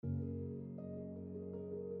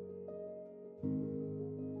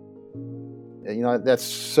that's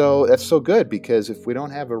so good, because if we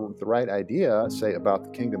don't have the right idea, say, about the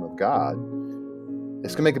kingdom of God,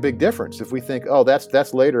 it's going to make a big difference. If we think, oh,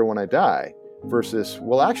 that's later when I die, versus,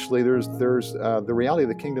 well, actually, there's the reality of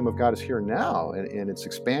the kingdom of God is here now, and it's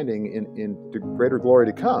expanding in greater glory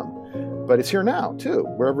to come. But it's here now too.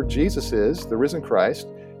 Wherever Jesus is, the risen Christ,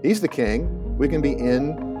 He's the King. We can be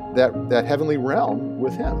in that heavenly realm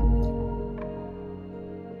with Him.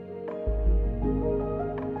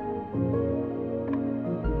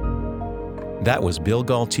 That was Bill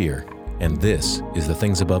Gaultiere, and this is the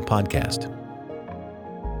Things Above podcast.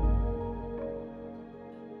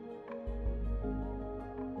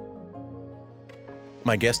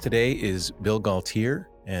 My guest today is Bill Gaultiere,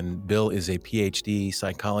 and Bill is a PhD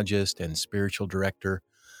psychologist and spiritual director,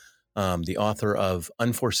 the author of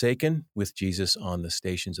Unforsaken, With Jesus on the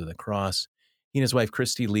Stations of the Cross. He and his wife,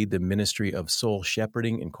 Christy, lead the ministry of Soul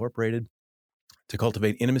Shepherding Incorporated to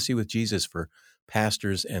cultivate intimacy with Jesus for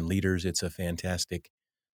pastors and leaders. It's a fantastic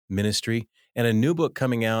ministry. And a new book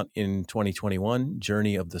coming out in 2021,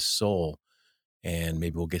 Journey of the Soul. And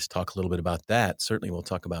maybe we'll get to talk a little bit about that. Certainly we'll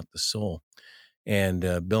talk about the soul. And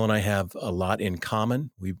Bill and I have a lot in common.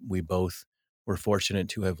 We both were fortunate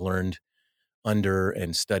to have learned under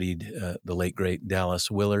and studied the late, great Dallas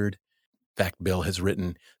Willard. In fact, Bill has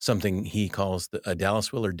written something he calls a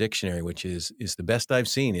Dallas Willard dictionary, which is the best I've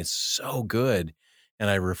seen. It's so good. And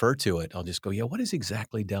I refer to it. I'll just go, yeah, what is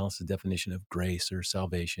exactly Dallas's definition of grace or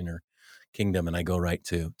salvation or kingdom? And I go right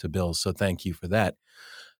to Bill's. So thank you for that.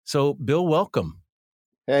 So Bill, welcome.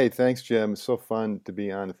 Hey, thanks, Jim. It's so fun to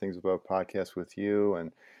be on the Things Above podcast with you,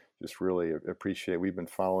 and just really appreciate. We've been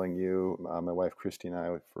following you, my wife Christy and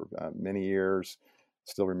I, for many years.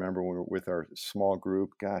 Still remember when we were with our small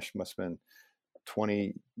group. Gosh, must have been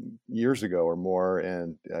 20 years ago or more,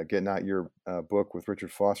 and getting out your book with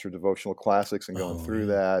Richard Foster, Devotional Classics, and going through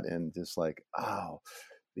that, and just like, oh,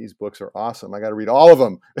 these books are awesome. I got to read all of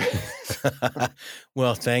them.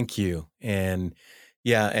 Well, thank you. And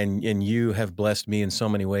yeah, and you have blessed me in so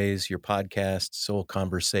many ways, your podcast, Soul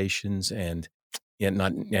Conversations, and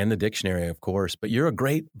the dictionary, of course, but you're a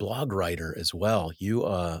great blog writer as well.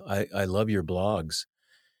 I love your blogs.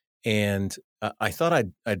 And I thought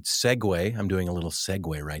I'd segue. I'm doing a little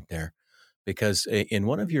segue right there, because in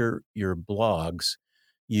one of your blogs,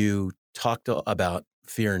 you talked about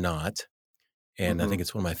fear not, and I think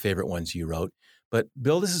it's one of my favorite ones you wrote. But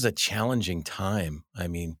Bill, this is a challenging time. I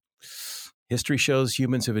mean, history shows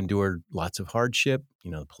humans have endured lots of hardship,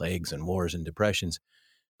 plagues and wars and depressions.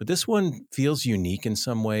 But this one feels unique in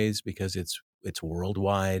some ways because it's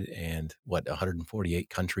worldwide, and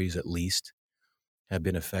 148 countries at least have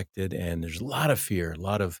been affected, and there's a lot of fear, a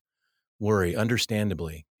lot of worry,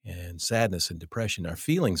 understandably, and sadness and depression. Our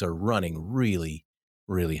feelings are running really,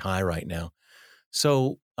 really high right now.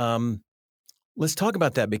 So let's talk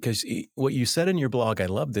about that, because what you said in your blog, I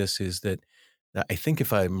love this, is that I think,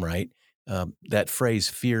 if I'm right, that phrase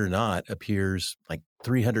 "fear not" appears like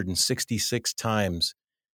 366 times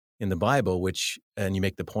in the Bible, and you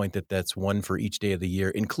make the point that that's one for each day of the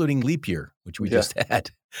year, including leap year, which we just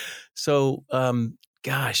had. So,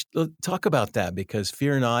 gosh, talk about that, because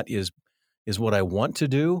fear not is what I want to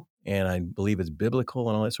do, and I believe it's biblical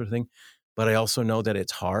and all that sort of thing. But I also know that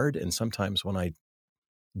it's hard, and sometimes when I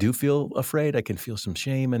do feel afraid, I can feel some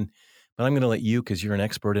shame. But I'm going to let you, because you're an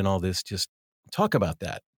expert in all this, just talk about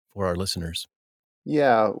that for our listeners.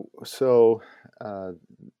 Yeah. So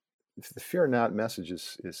the fear not message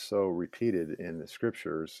is so repeated in the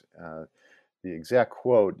scriptures. The exact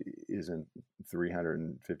quote isn't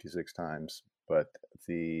 356 times, but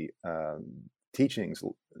the teachings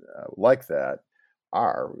like that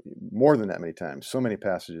are more than that many times. So many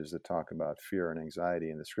passages that talk about fear and anxiety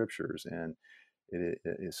in the scriptures, and it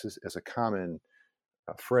is as a common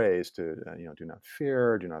phrase to do not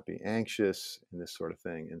fear, do not be anxious, and this sort of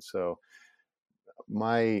thing. And so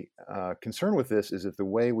my concern with this is that the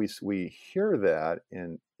way we hear that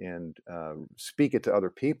and speak it to other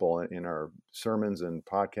people in our sermons and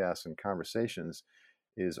podcasts and conversations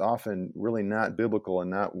is often really not biblical,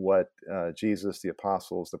 and not what Jesus, the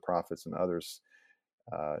apostles, the prophets, and others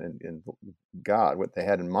and God, what they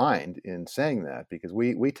had in mind in saying that, because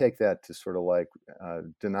we take that to sort of like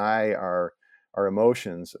deny our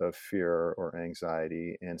emotions of fear or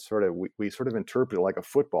anxiety, and sort of we sort of interpret it like a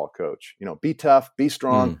football coach. Be tough, be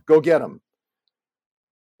strong, go get them.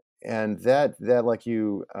 And that like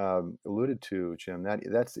you alluded to, Jim,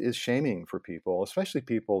 that is shaming for people, especially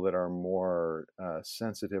people that are more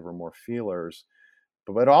sensitive or more feelers.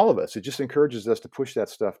 But all of us, it just encourages us to push that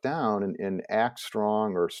stuff down and act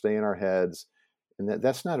strong or stay in our heads. And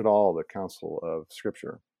that's not at all the counsel of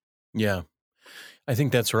Scripture. Yeah. I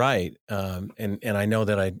think that's right. And I know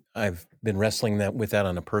that I've been wrestling with that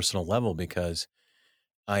on a personal level because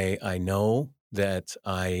I know that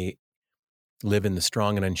I live in the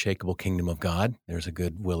strong and unshakable kingdom of God. There's a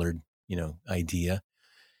good Willard, idea.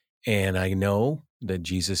 And I know that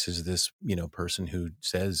Jesus is this, person who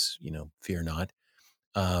says, fear not.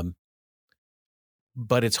 Um,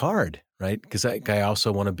 but it's hard, right? Because I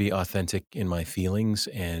also want to be authentic in my feelings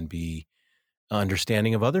and be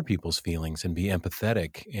understanding of other people's feelings and be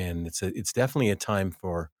empathetic. And it's definitely a time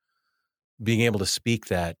for being able to speak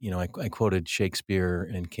that. I quoted Shakespeare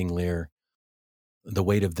and King Lear, the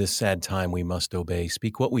weight of this sad time we must obey.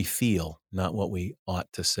 Speak what we feel, not what we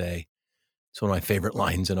ought to say. It's one of my favorite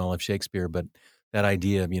lines in all of Shakespeare, but that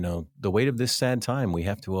idea of, the weight of this sad time, we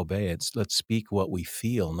have to obey it. Let's speak what we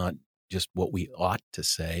feel, not just what we ought to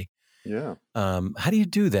say. Yeah. How do you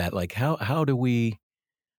do that? Like, how do we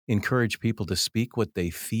encourage people to speak what they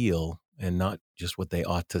feel and not just what they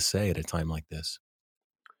ought to say at a time like this?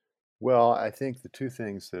 Well, I think the two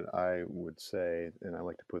things that I would say, and I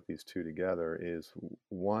like to put these two together, is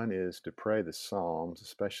one is to pray the Psalms,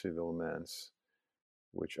 especially the laments,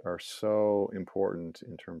 which are so important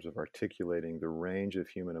in terms of articulating the range of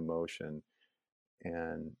human emotion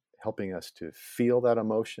and helping us to feel that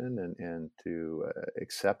emotion and to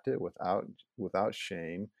accept it without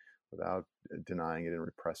shame, without denying it and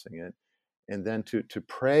repressing it, and then to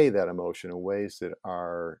pray that emotion in ways that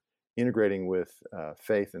are integrating with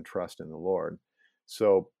faith and trust in the Lord.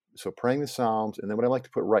 So praying the Psalms, and then what I like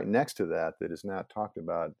to put right next to that that is not talked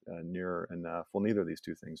about near enough. Well, neither of these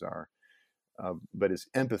two things are, but it's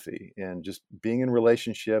empathy and just being in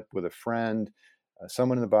relationship with a friend,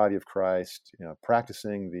 someone in the body of Christ,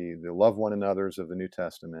 practicing the love one another's of the New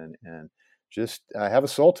Testament, and just have a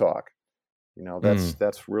soul talk. Mm,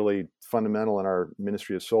 That's really fundamental in our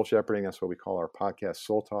ministry of soul shepherding. That's what we call our podcast,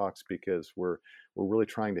 Soul Talks, because we're really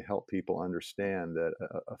trying to help people understand that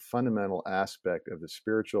a fundamental aspect of the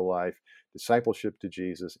spiritual life, discipleship to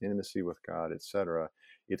Jesus, intimacy with God, etc.,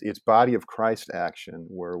 it's body of Christ action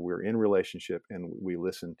where we're in relationship and we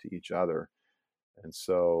listen to each other. And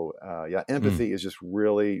so, yeah, mm. empathy is just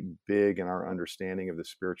really big in our understanding of the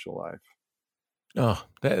spiritual life. Oh,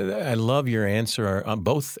 I love your answer on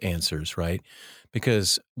both answers, right?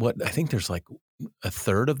 Because what I think there's like a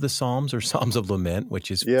third of the Psalms are Psalms of lament,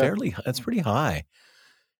 which is Yeah, that's pretty high.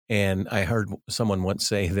 And I heard someone once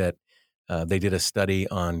say that they did a study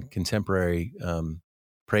on contemporary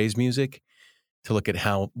praise music to look at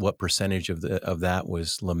what percentage of that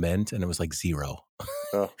was lament, and it was like zero.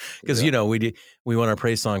 oh, Because yeah, we want our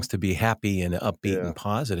praise songs to be happy and upbeat yeah, and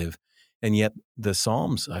positive, and yet the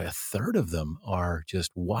Psalms, a third of them are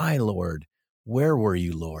just, "Why, Lord? Where were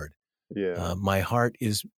you, Lord? yeah. My heart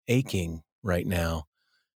is aching right now."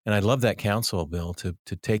 And I love that counsel, Bill, to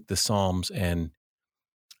take the Psalms and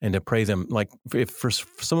to pray them. Like if for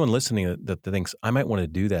someone listening that thinks I might want to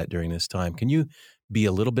do that during this time, can you be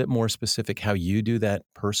a little bit more specific how you do that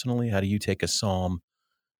personally? How do you take a psalm,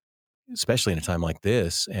 especially in a time like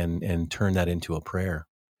this, and turn that into a prayer?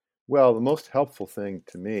 Well, the most helpful thing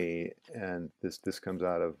to me, and this comes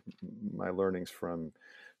out of my learnings from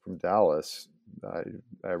Dallas. I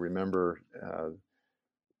I remember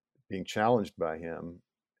being challenged by him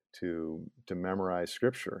to memorize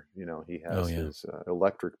scripture. He Oh has yeah. his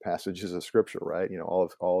electric passages of scripture, right?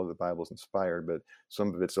 All of the Bible's inspired, but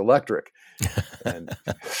some of it's electric. And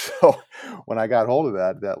so when I got hold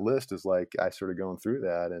of that list is like I started going through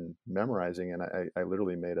that and memorizing, and I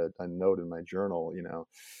literally made a note in my journal.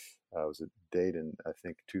 It was a date in I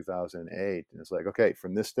think 2008, and it's like, okay,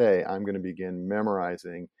 from this day I'm going to begin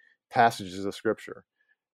memorizing passages of scripture,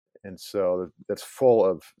 and so that's full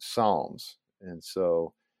of psalms, and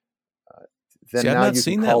so uh, See, then I've now not you can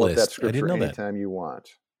seen that call up that list. I didn't scripture know that. anytime you want.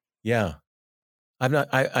 Yeah, I've not.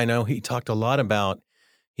 I know he talked a lot about.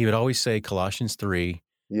 He would always say Colossians 3,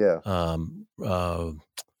 Yeah, um, uh,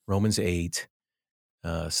 Romans 8,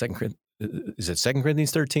 Second. Is it Second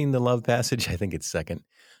Corinthians 13, the love passage? I think it's second.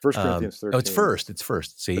 First Corinthians Oh, it's 13, first. It's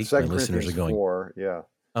first. but See, my Second listeners Corinthians are going, 4, yeah.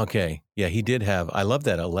 okay. Yeah, he did have, I love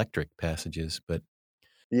that electric passages, but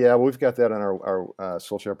Yeah, well, we've got that on our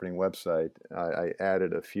Soul Shepherding website. I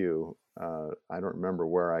added a few. I don't remember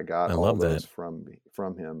where I got I all love that. those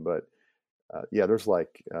from him, but yeah, there's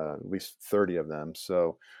like at least 30 of them.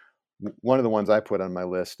 So one of the ones I put on my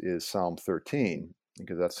list is Psalm 13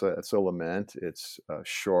 because that's a lament. It's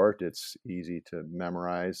short. It's easy to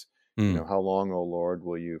memorize. Mm. How long, O Lord,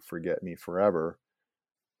 will you forget me forever?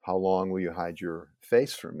 How long will you hide your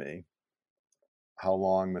face from me? How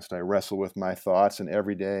long must I wrestle with my thoughts and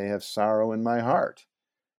every day have sorrow in my heart?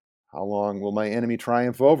 How long will my enemy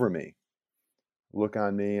triumph over me? Look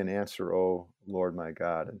on me and answer, O Lord my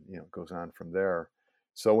God, and it goes on from there.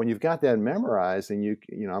 So when you've got that memorized, and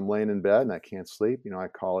I'm laying in bed and I can't sleep, I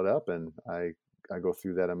call it up, and I go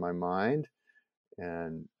through that in my mind,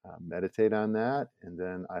 and meditate on that, and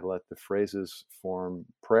then I let the phrases form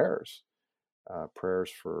prayers.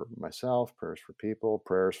 Prayers for myself, prayers for people,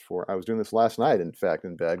 prayers for. I was doing this last night, in fact,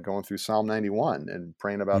 in bed, going through Psalm 91 and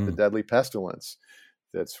praying about the Mm. deadly pestilence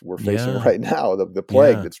we're facing Yeah. right now, the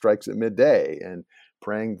plague Yeah. that strikes at midday, and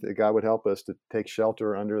praying that God would help us to take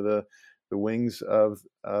shelter under the wings of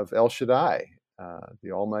El Shaddai,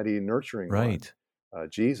 the Almighty nurturing one, Right.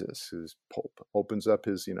 Jesus, who's opens up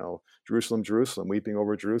his, Jerusalem, Jerusalem, weeping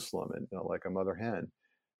over Jerusalem, and like a mother hen.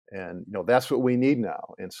 And that's what we need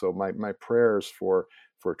now. And so my prayers for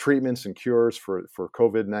treatments and cures for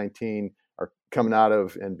COVID-19 are coming out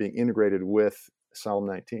of and being integrated with Psalm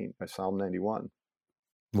 19, Psalm 91.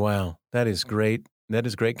 Wow. That is great. That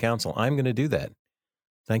is great counsel. I'm going to do that.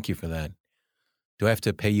 Thank you for that. Do I have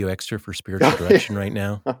to pay you extra for spiritual direction right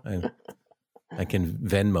now? I can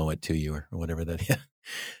Venmo it to you or whatever that is.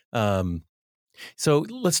 So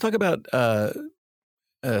let's talk about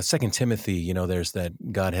 2 Timothy. There's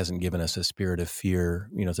that God hasn't given us a spirit of fear.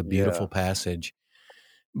 It's a beautiful Yeah. passage.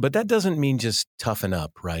 But that doesn't mean just toughen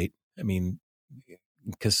up, right? I mean,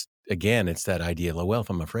 because again, it's that idea of, well, if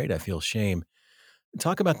I'm afraid, I feel shame.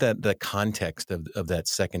 Talk about the context of that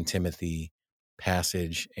 2 Timothy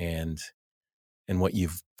passage and what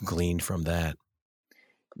you've gleaned from that.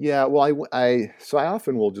 Yeah, well, so I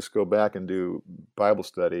often will just go back and do Bible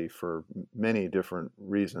study for many different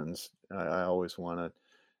reasons. I always want to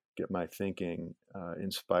get my thinking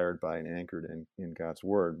inspired by and anchored in God's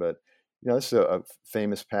Word. But this is a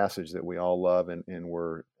famous passage that we all love, and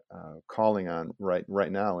we're calling on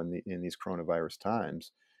right now in these coronavirus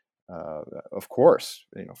times. Of course,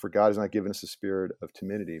 for God has not given us a spirit of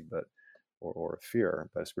timidity, or of fear,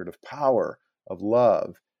 but a spirit of power, of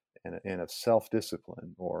love, and of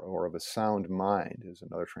self-discipline, or of a sound mind, as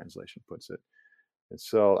another translation puts it. And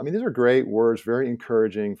so, I mean, these are great words, very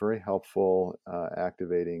encouraging, very helpful,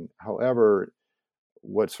 activating. However,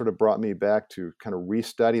 what sort of brought me back to kind of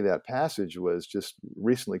restudy that passage was just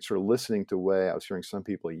recently sort of listening to the way I was hearing some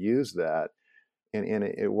people use that. And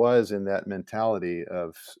it was in that mentality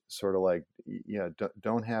of sort of like,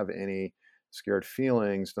 don't have any scared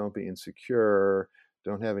feelings, don't be insecure,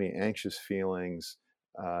 don't have any anxious feelings.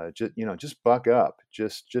 Just buck up,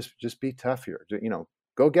 just be tough here.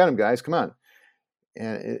 Go get them, guys. Come on.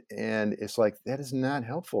 And it's like that is not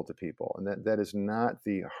helpful to people, and that is not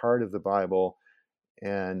the heart of the Bible,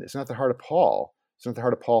 and it's not the heart of Paul. It's not the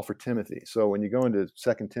heart of Paul for Timothy. So when you go into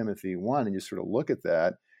 2 Timothy 1 and you sort of look at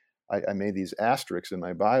that, I made these asterisks in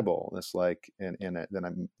my Bible, and it's like, and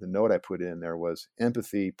then the note I put in there was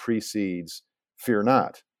empathy precedes fear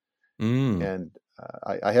not. Mm. And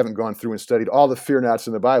I haven't gone through and studied all the fear nots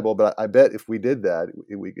in the Bible, but I bet if we did that,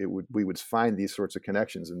 we would find these sorts of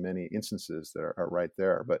connections in many instances that are right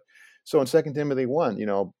there. But so in 2 Timothy 1,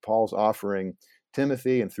 Paul's offering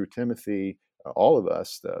Timothy, and through Timothy, all of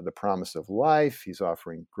us, the promise of life. He's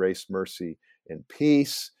offering grace, mercy, and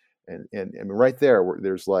peace. And right there,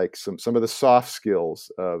 there's like some of the soft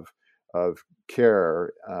skills of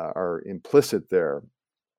care are implicit there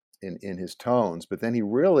in his tones. But then he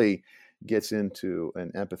really gets into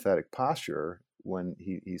an empathetic posture when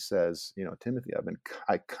he says, Timothy,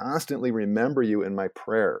 I constantly remember you in my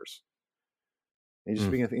prayers. And you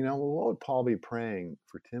just begin to think, well, what would Paul be praying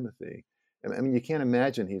for Timothy? I mean, you can't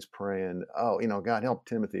imagine he's praying, God, help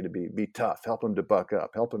Timothy to be tough, help him to buck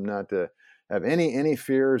up, help him not to have any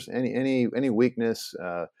fears, any weakness,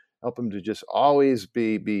 help him to just always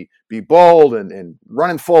be bold and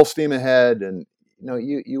running full steam ahead. And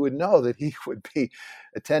you would know that he would be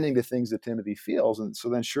attending to things that Timothy feels. And so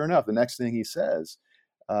then, sure enough, the next thing he says,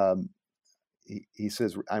 he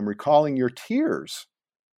says, I'm recalling your tears,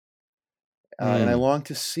 and I long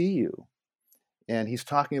to see you. And he's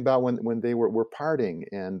talking about when they were parting,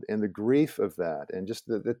 and the grief of that, and just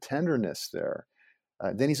the tenderness there.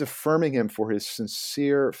 Then he's affirming him for his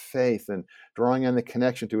sincere faith, and drawing on the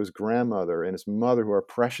connection to his grandmother and his mother, who are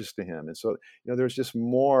precious to him. And so, there's just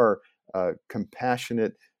more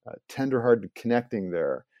compassionate, tenderhearted connecting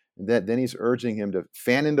there. And then he's urging him to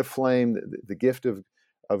fan into flame the gift of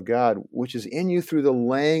God, which is in you through the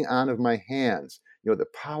laying on of my hands. The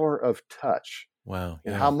power of touch. Wow.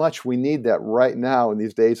 And Yeah. how much we need that right now in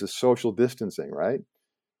these days of social distancing, right?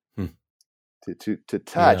 To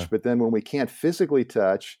touch. Yeah. But then when we can't physically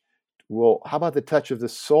touch, well, how about the touch of the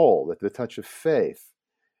soul, the touch of faith?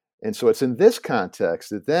 And so it's in this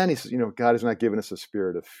context that then he says, God has not given us a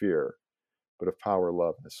spirit of fear, but of power,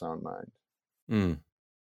 love, and a sound mind.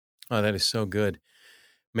 Oh, that is so good.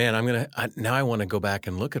 Man, now I want to go back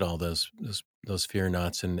and look at all those fear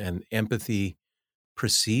nots, and empathy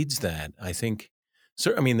precedes that. I think.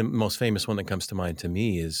 So, I mean, the most famous one that comes to mind to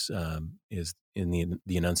me is in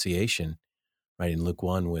the Annunciation, right in Luke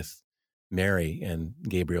 1 with Mary, and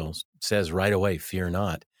Gabriel says right away, "Fear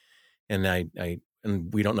not." And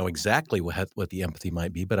and we don't know exactly what the empathy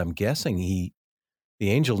might be, but I'm guessing the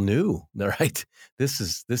angel knew, right? This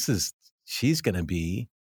is she's going to be,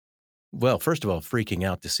 well, first of all, freaking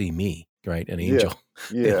out to see me, right? An Yeah, angel.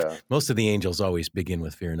 yeah, Most of the angels always begin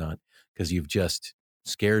with "Fear not" because you've just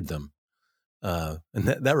scared them. And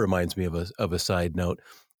that reminds me of a side note.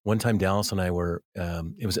 One time, Dallas and I were,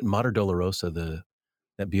 it was at Mater Dolorosa,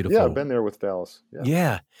 that yeah. I've beautiful, been there with Dallas. Yeah.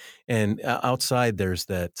 yeah. And outside, there's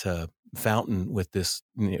that fountain with this,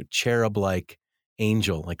 cherub-like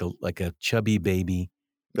angel, like a chubby baby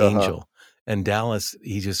Uh huh. angel. And Dallas,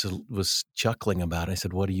 he just was chuckling about it. I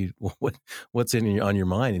said, what's on your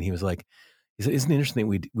mind?" And he said, "Isn't it interesting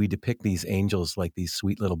that we depict these angels like these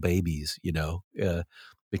sweet little babies,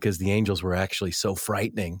 because the angels were actually so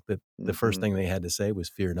frightening that the first Hmm. thing they had to say was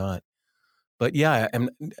 'Fear not.'" But yeah,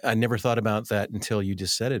 I never thought about that until you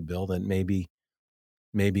just said it, Bill. That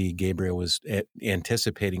maybe Gabriel was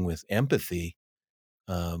anticipating with empathy,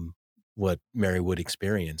 um, what Mary would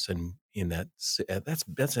experience, and in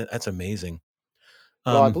that's amazing.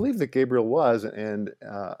 Well, I Um, believe that Gabriel was, and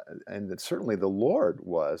that certainly the Lord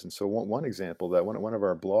was. And so one example that one of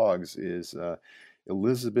our blogs is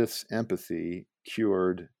Elizabeth's empathy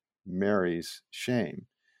cured Mary's shame.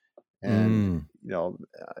 And mm,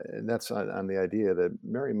 and that's on the idea that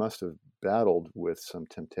Mary must have battled with some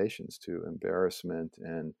temptations to embarrassment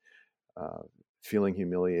and uh, feeling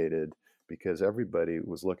humiliated because everybody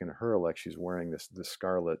was looking at her like she's wearing this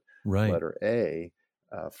scarlet right, letter A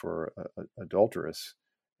for adulteress.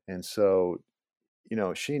 And so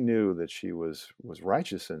she knew that she was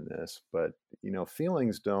righteous in this, but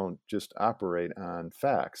feelings don't just operate on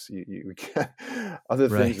facts. You get other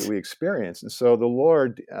things that right, we experience, and so the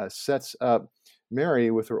Lord sets up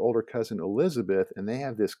Mary with her older cousin Elizabeth, and they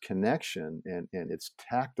have this connection, and it's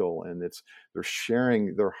tactile, and they're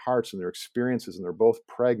sharing their hearts and their experiences, and they're both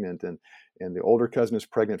pregnant, and the older cousin is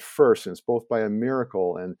pregnant first, and it's both by a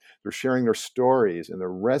miracle, and they're sharing their stories, and they're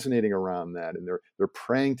resonating around that, and they're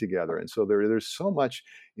praying together, and so there's so much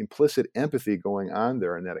implicit empathy going on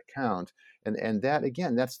there in that account, and that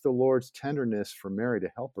again, that's the Lord's tenderness for Mary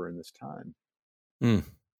to help her in this time. mm,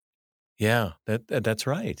 yeah, that's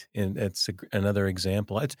right, and that's another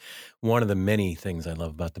example. It's one of the many things I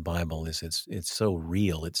love about the Bible is it's so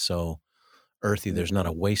real, it's so earthy. There's not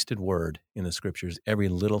a Hmm. wasted word in the scriptures. Every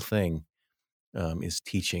little thing is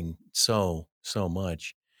teaching so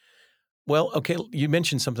much. Well, okay, you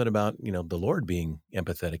mentioned something about the Lord being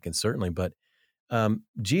empathetic, and certainly, but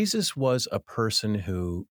Jesus was a person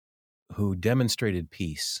who demonstrated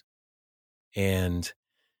peace, and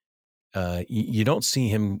you don't see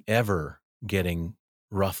him ever getting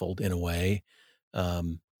ruffled in a way.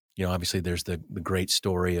 Um, Obviously, there's the great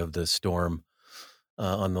story of the storm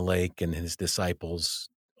on the lake, and his disciples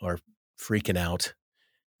are freaking out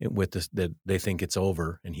with this, that they think it's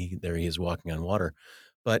over, and he is walking on water.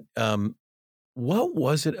 But what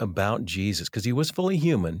was it about Jesus? Because he was fully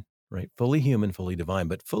human, right? Fully human, fully divine,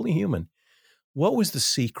 but fully human. What was the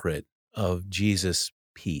secret of Jesus'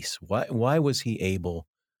 peace? Why was he able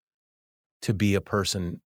to be a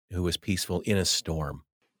person who was peaceful in a storm?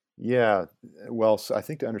 Yeah, well, so I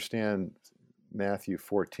think to understand Matthew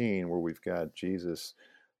 14, where we've got Jesus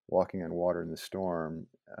walking on water in the storm,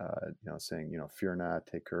 saying, fear not,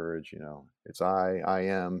 take courage, it's I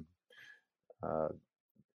am, uh,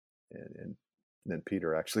 and then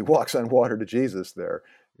Peter actually walks on water to Jesus there.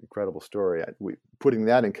 Incredible story. Putting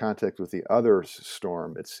that in context with the other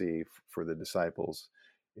storm at sea for the disciples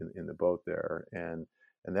in the boat there, and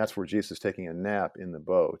that's where Jesus is taking a nap in the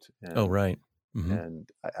boat, Oh, and right. Hmm. and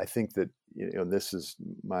I think that this is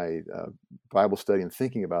my Bible study, and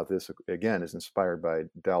thinking about this again is inspired by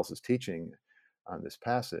Dallas's teaching on this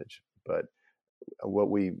passage. But what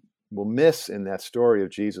we will miss in that story of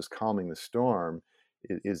Jesus calming the storm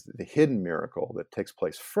is the hidden miracle that takes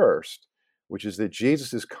place first, which is that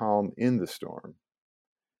Jesus is calm in the storm.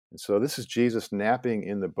 And so this is Jesus napping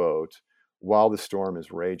in the boat while the storm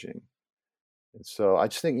is raging. And so I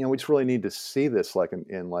just think, we just really need to see this like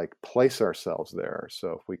and like place ourselves there.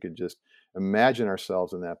 So if we could just imagine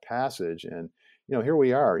ourselves in that passage, and here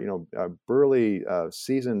we are, burly,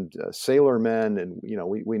 seasoned sailor men, and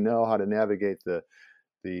we know how to navigate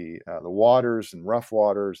the waters and rough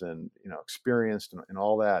waters, and experienced and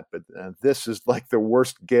all that. But this is like the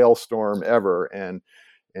worst gale storm ever, and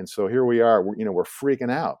And so here we are, we're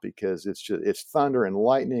freaking out because it's thunder and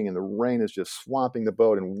lightning, and the rain is just swamping the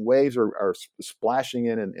boat, and waves are splashing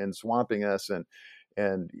in and swamping us,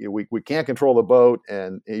 and we can't control the boat,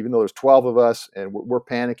 and even though there's 12 of us, and we're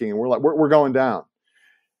panicking, and we're going down.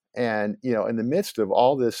 And in the midst of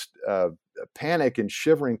all this panic and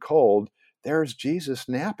shivering cold, there's Jesus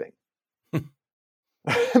napping.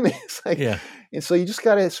 I mean, it's like, Yeah. And so you just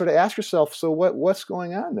got to sort of ask yourself, so what's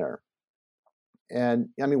going on there? And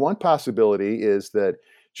I mean, one possibility is that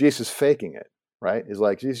Jesus is faking it, right? He's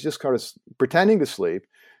like, he's just kind of pretending to sleep,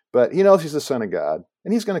 but he knows he's the Son of God,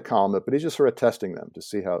 and he's going to calm it, but he's just sort of testing them to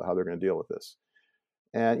see how they're going to deal with this.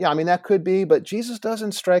 And I mean, that could be, but Jesus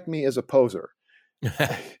doesn't strike me as a poser.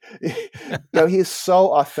 He's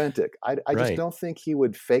so authentic. I Right. just don't think he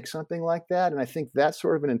would fake something like that. And I think that's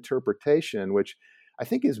sort of an interpretation, which I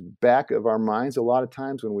think is back of our minds a lot of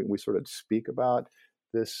times when we sort of speak about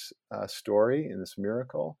this story and this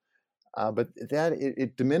miracle. But that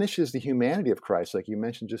it diminishes the humanity of Christ, like you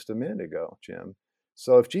mentioned just a minute ago, Jim.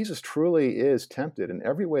 So if Jesus truly is tempted in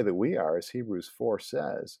every way that we are, as Hebrews 4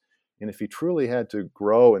 says, and if he truly had to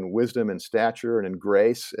grow in wisdom and stature and in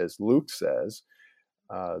grace, as Luke says,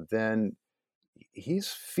 then he's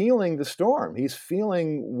feeling the storm. He's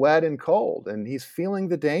feeling wet and cold, and he's feeling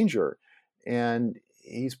the danger. And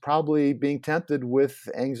he's probably being tempted with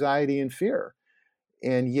anxiety and fear.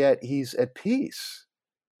 And yet he's at peace.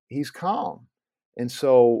 He's calm. And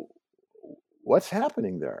so what's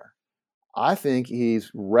happening there? I think he's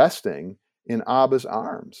resting in Abba's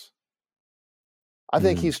arms. I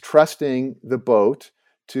think he's trusting the boat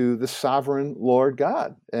to the sovereign Lord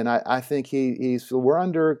God. And I think we're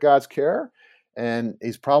under God's care, and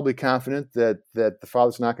he's probably confident that the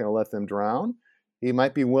Father's not going to let them drown. He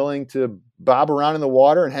might be willing to bob around in the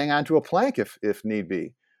water and hang on to a plank if need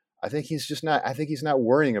be. I think he's not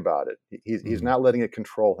worrying about it. He's not letting it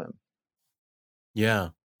control him. Yeah,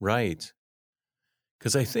 right.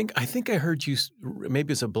 Because I think I heard you,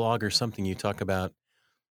 maybe it's a blog or something, you talk about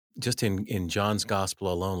just in John's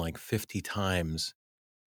gospel alone, like 50 times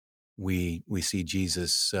we see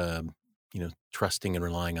Jesus, trusting and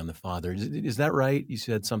relying on the Father. Is that right? You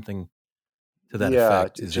said something to that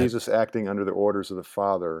effect. Yeah, Jesus acting under the orders of the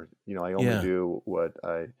Father. I only Yeah. do what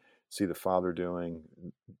I see the Father doing.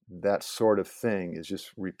 That sort of thing is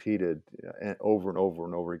just repeated over and over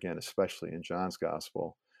and over again, especially in John's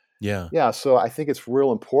gospel. Yeah. Yeah, so I think it's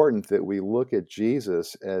real important that we look at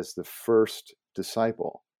Jesus as the first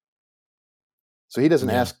disciple. So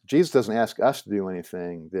Jesus doesn't ask us to do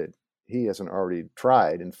anything that he hasn't already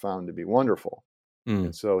tried and found to be wonderful.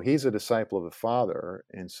 And so he's a disciple of the Father,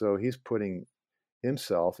 and so he's putting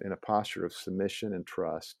himself in a posture of submission and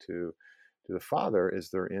trust to the Father as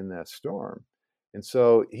they're in that storm. And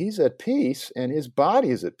so he's at peace, and his body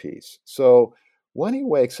is at peace. So when he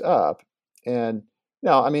wakes up, and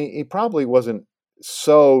now, I mean, he probably wasn't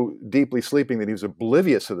so deeply sleeping that he was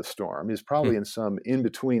oblivious of the storm. He's probably in some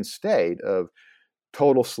in-between state of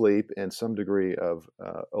total sleep and some degree of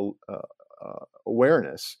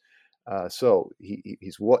awareness. So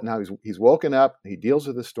he's woken up. He deals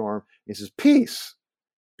with the storm. He says, "Peace,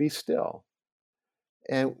 be still."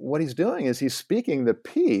 And what he's doing is he's speaking the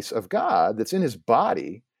peace of God that's in his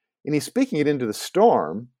body, and he's speaking it into the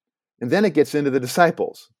storm, and then it gets into the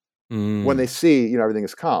disciples when they see everything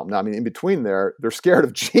is calm. Now, I mean, in between there, they're scared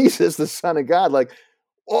of Jesus, the Son of God, like,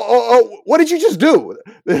 oh, what did you just do?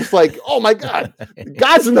 It's like, oh my God,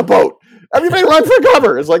 God's in the boat. Everybody run for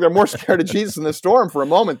cover. It's like they're more scared of Jesus in the storm for a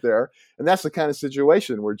moment there. And that's the kind of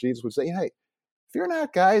situation where Jesus would say, "Hey, fear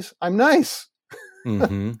not, guys. I'm nice."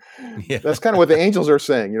 Yeah. That's kind of what the angels are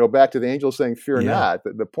saying, back to the angels saying, "Fear not."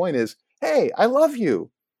 The point is, hey, I love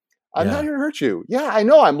you. I'm not here to hurt you. Yeah, I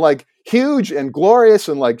know I'm like huge and glorious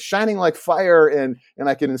and like shining like fire, and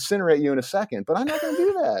I can incinerate you in a second, but I'm not going to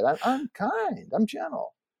do that. I'm kind. I'm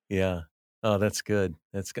gentle. Yeah. Oh, that's good.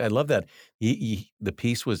 I love that. The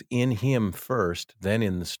peace was in him first, then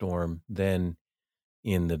in the storm, then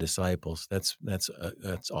in the disciples. That's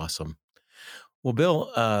awesome. Well,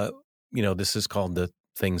 Bill, this is called the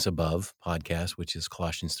Things Above podcast, which is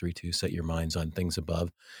Colossians 3:2. Set your minds on things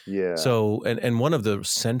above. Yeah. So, and one of the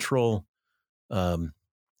central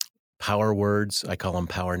power words, I call them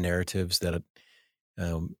power narratives, that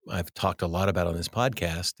I've talked a lot about on this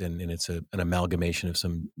podcast, and it's an amalgamation of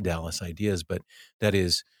some Dallas ideas, but that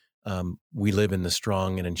is, we live in the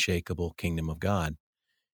strong and unshakable kingdom of God.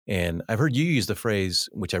 And I've heard you use the phrase,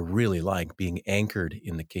 which I really like, being anchored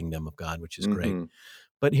in the kingdom of God, which is great.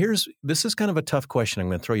 But this is kind of a tough question. I'm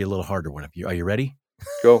going to throw you a little harder one. Are you ready?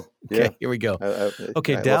 Go. Okay, Yeah. here we go.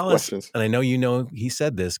 Okay, Dallas, and I know he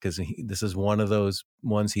said this because this is one of those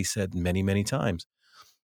ones he said many, many times.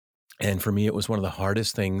 And for me, it was one of the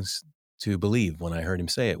hardest things to believe when I heard him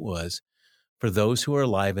say it was, for those who are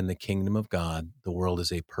alive in the kingdom of God, the world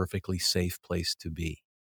is a perfectly safe place to be.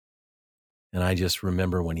 And I just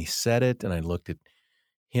remember when he said it, and I looked at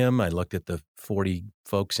him, I looked at the 40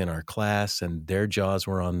 folks in our class, and their jaws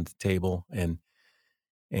were on the table, and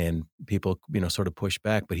people, sort of pushed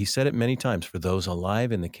back. But he said it many times, for those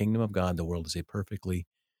alive in the kingdom of God, the world is a perfectly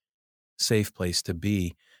safe place to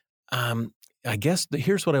be. I guess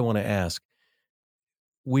here's what I want to ask.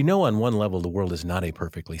 We know on one level the world is not a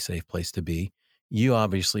perfectly safe place to be. You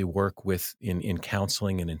obviously work with in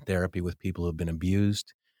counseling and in therapy with people who have been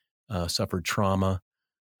abused, suffered trauma,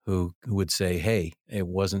 who would say, "Hey, it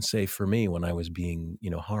wasn't safe for me when I was being,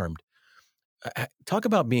 harmed." Talk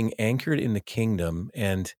about being anchored in the kingdom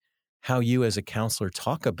and how you as a counselor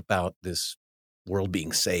talk about this world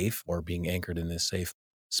being safe or being anchored in this safe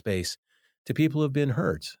space to people who have been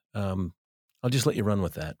hurt. I'll just let you run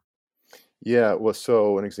with that. Yeah, well,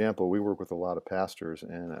 so an example, we work with a lot of pastors,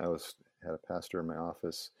 and had a pastor in my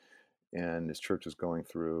office, and his church was going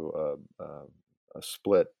through a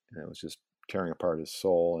split, and it was just tearing apart his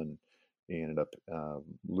soul, and he ended up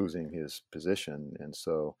losing his position. And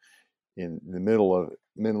so, in the middle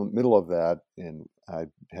of that, and I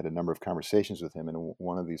had a number of conversations with him, and in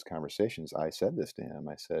one of these conversations, I said this to him.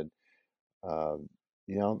 I said, uh,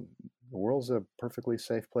 "You know, the world's a perfectly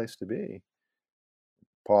safe place to be."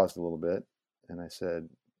 Paused a little bit, and I said,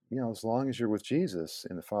 as long as you're with Jesus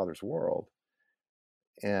in the Father's world.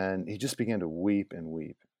 And he just began to weep and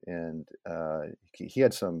weep. And he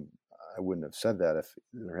had some, I wouldn't have said that if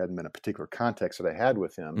there hadn't been a particular context that I had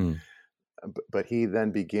with him. Mm. But he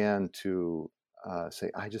then began to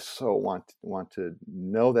say, I just so want to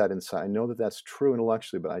know that inside. I know that that's true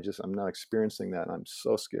intellectually, but I'm not experiencing that. And I'm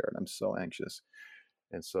so scared. I'm so anxious.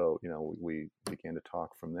 And so, we began to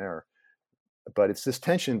talk from there. But it's this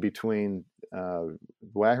tension between the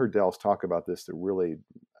way I heard Dallas talk about this that really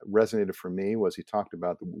resonated for me was he talked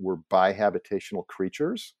about we're bihabitational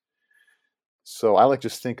creatures. So I like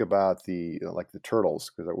just think about like the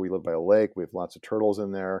turtles, because we live by a lake. We have lots of turtles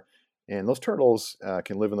in there, and those turtles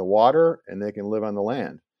can live in the water and they can live on the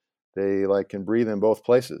land. They can breathe in both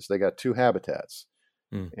places. They got two habitats.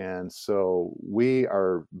 Mm. And so we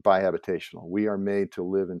are bihabitational. We are made to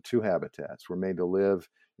live in two habitats. We're made to live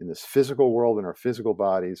in this physical world in our physical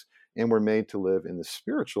bodies, and we're made to live in the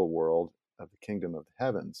spiritual world of the kingdom of the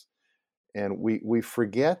heavens. And we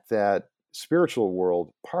forget that spiritual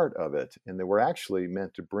world part of it, and that we're actually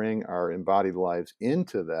meant to bring our embodied lives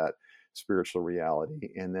into that spiritual reality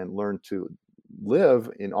and then learn to live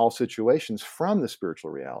in all situations from the spiritual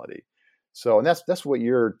reality. So, and that's what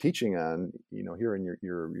you're teaching on, here in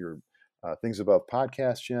your Things Above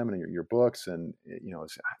podcast, Jim, and your books, and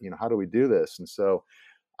how do we do this? And so,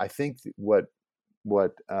 I think what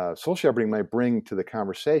soul shepherding might bring to the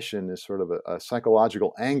conversation is sort of a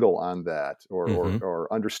psychological angle on that, or, Mm-hmm.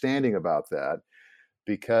 or understanding about that,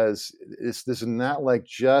 because this is not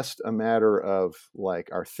just a matter of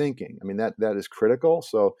our thinking. I mean, that is critical.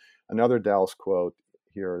 So another Dallas quote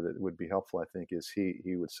here that would be helpful, I think, is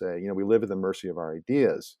he would say, we live at the mercy of our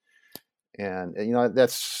ideas. And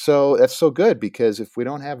that's so good, because if we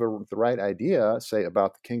don't have the right idea, say,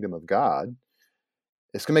 about the kingdom of God,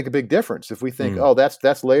 it's going to make a big difference if we think, oh,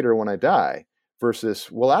 that's later when I die, versus,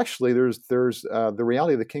 well, actually, there's the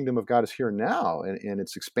reality of the kingdom of God is here now, and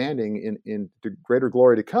it's expanding in greater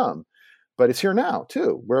glory to come. But it's here now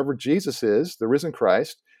too. Wherever Jesus is, the risen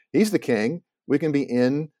Christ, he's the king. We can be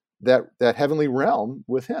in that heavenly realm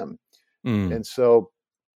with him. And so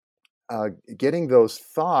getting those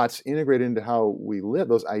thoughts integrated into how we live,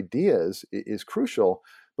 those ideas, is crucial.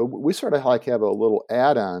 But we sort of have a little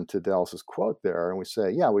add-on to Dallas's quote there, and we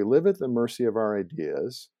say, yeah, we live at the mercy of our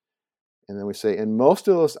ideas. And then we say, and most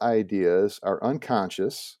of those ideas are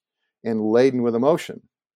unconscious and laden with emotion.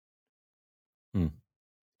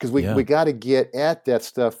 Because we got to get at that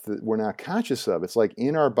stuff that we're not conscious of. It's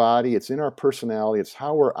in our body, it's in our personality, it's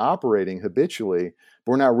how we're operating habitually,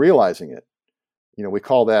 but we're not realizing it. We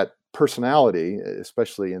call that personality,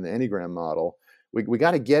 especially in the Enneagram model. We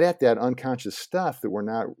got to get at that unconscious stuff that we're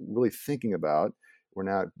not really thinking about, we're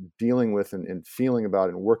not dealing with and feeling about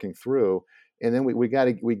and working through. And then we got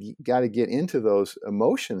to get into those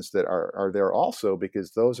emotions that are there also,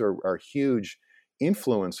 because those are huge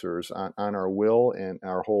influencers on our will and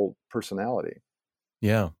our whole personality.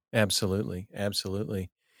 Yeah, absolutely.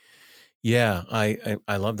 Absolutely. Yeah,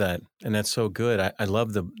 I love that. And that's so good. I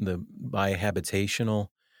love the bihabitational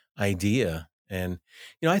idea. And,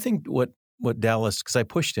 I think what Dallas, because I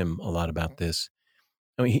pushed him a lot about this.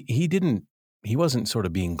 I mean, he wasn't sort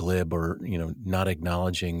of being glib or, not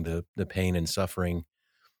acknowledging the pain and suffering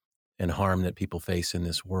and harm that people face in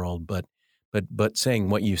this world. But saying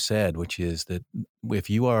what you said, which is that if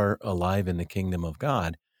you are alive in the kingdom of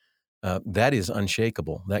God, that is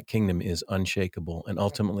unshakable. That kingdom is unshakable, and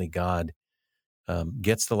ultimately God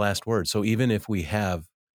gets the last word. So even if we have,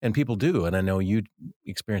 and people do, and I know you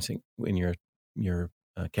experiencing in your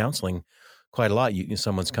counseling quite a lot.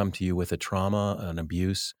 Someone's come to you with a trauma, an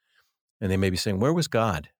abuse, and they may be saying, "Where was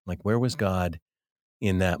God? Like, where was God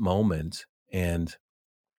in that moment?" And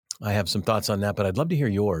I have some thoughts on that, but I'd love to hear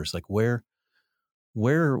yours. Like,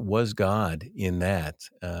 where was God in that?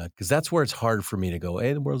 Because that's where it's hard for me to go,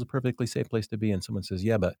 hey, the world's a perfectly safe place to be. And someone says,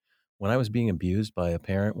 yeah, but when I was being abused by a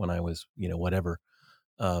parent, when I was, whatever,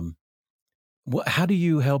 um, how do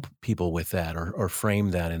you help people with that or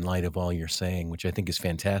frame that in light of all you're saying, which I think is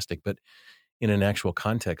fantastic, but in an actual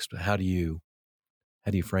context, how do you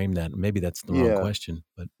frame that? Maybe that's the wrong Yeah. question,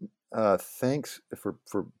 but Thanks for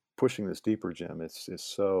pushing this deeper, Jim. It's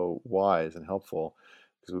so wise and helpful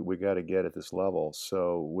because we got to get at this level.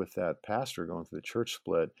 So with that pastor going through the church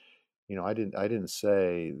split, I didn't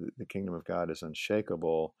say the kingdom of God is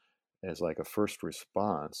unshakable as like a first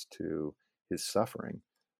response to his suffering.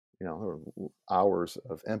 There were hours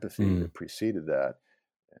of empathy mm, that preceded that.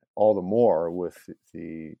 All the more with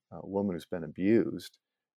the woman who's been abused.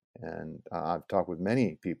 And I've talked with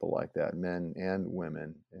many people like that, men and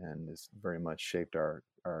women, and it's very much shaped our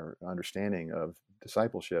understanding of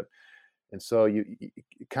discipleship. And so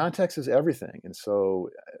context is everything. And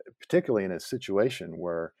so particularly in a situation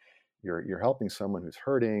where you're helping someone who's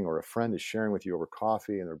hurting, or a friend is sharing with you over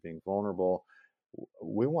coffee and they're being vulnerable,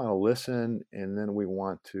 we want to listen, and then we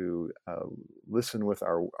want to listen with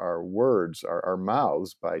our words, our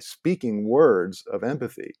mouths, by speaking words of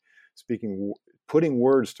empathy, putting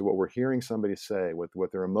words to what we're hearing somebody say,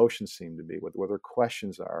 what their emotions seem to be, what their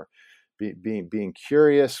questions are, being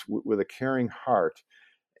curious with a caring heart.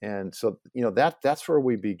 And so, that's where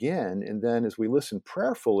we begin. And then as we listen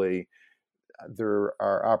prayerfully, there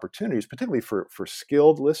are opportunities, particularly for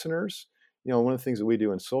skilled listeners. One of the things that we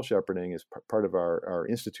do in Soul Shepherding is part of our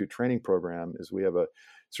Institute training program is we have a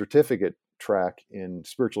certificate track in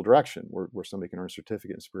spiritual direction where somebody can earn a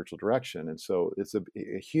certificate in spiritual direction. And so it's a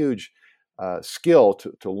huge skill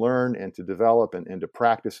to learn and to develop and to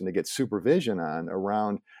practice and to get supervision on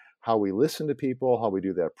around how we listen to people, how we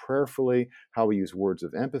do that prayerfully, how we use words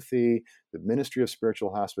of empathy, the ministry of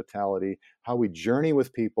spiritual hospitality, how we journey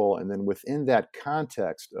with people, and then within that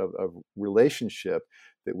context of relationship,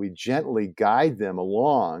 that we gently guide them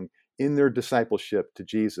along in their discipleship to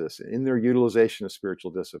Jesus, in their utilization of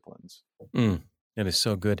spiritual disciplines. That is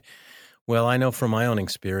so good. Well, I know from my own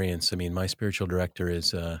experience, I mean, my spiritual director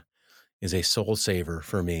is a soul saver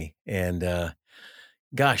for me. And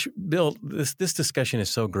gosh, Bill, this discussion is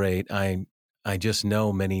so great. I just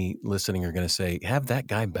know many listening are going to say, have that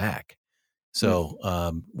guy back.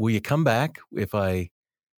 So will you come back if I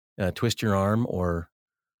twist your arm, or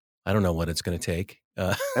I don't know what it's going to take?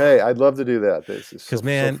 Hey, I'd love to do that. This is so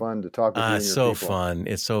fun to talk with you and your so people. fun.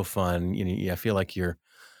 It's so fun. I feel like you're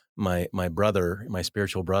my brother, my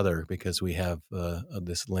spiritual brother, because we have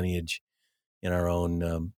this lineage in our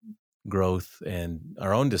own growth and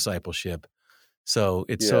our own discipleship. So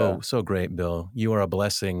it's so great, Bill. You are a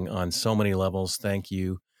blessing on so many levels. Thank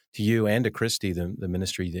you to you and to Christy, the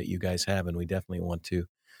ministry that you guys have. And we definitely want to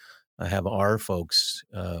have our folks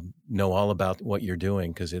know all about what you're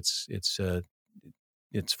doing, because it's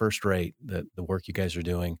first rate, the work you guys are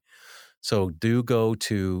doing. So do go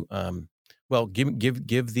to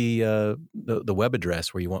give the web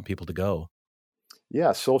address where you want people to go.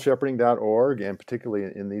 Yeah, soulshepherding.org, and particularly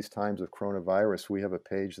in these times of coronavirus, we have a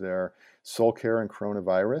page there, Soul Care and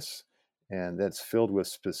Coronavirus, and that's filled with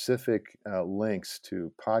specific links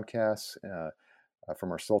to podcasts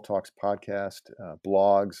from our Soul Talks podcast,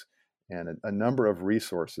 blogs, and a number of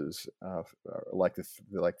resources like the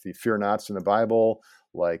Fear Nots in the Bible,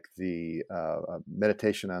 like the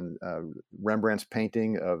meditation on Rembrandt's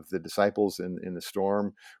painting of the disciples in the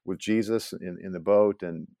storm with Jesus in the boat,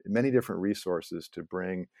 and many different resources to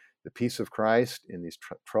bring the peace of Christ in these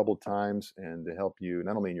troubled times, and to help you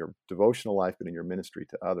not only in your devotional life, but in your ministry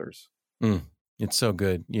to others. It's so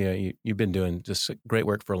good. Yeah, you've been doing just great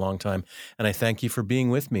work for a long time. And I thank you for being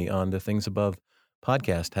with me on the Things Above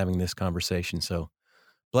podcast, having this conversation. So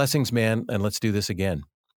blessings, man, and let's do this again.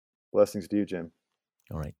 Blessings to you, Jim.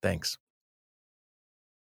 All right, thanks.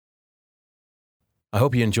 I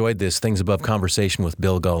hope you enjoyed this Things Above conversation with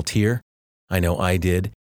Bill Gaultiere. I know I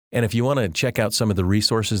did. And if you want to check out some of the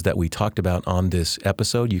resources that we talked about on this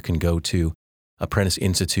episode, you can go to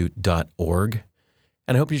apprenticeinstitute.org.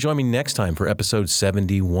 And I hope you join me next time for episode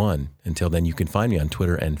 71. Until then, you can find me on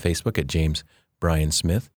Twitter and Facebook at James Bryan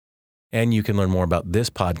Smith. And you can learn more about this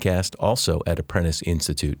podcast also at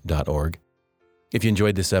apprenticeinstitute.org. If you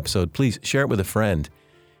enjoyed this episode, please share it with a friend.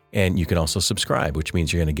 And you can also subscribe, which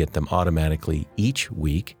means you're going to get them automatically each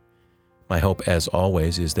week. My hope, as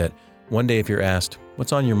always, is that one day if you're asked,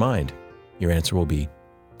 what's on your mind? Your answer will be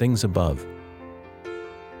things above.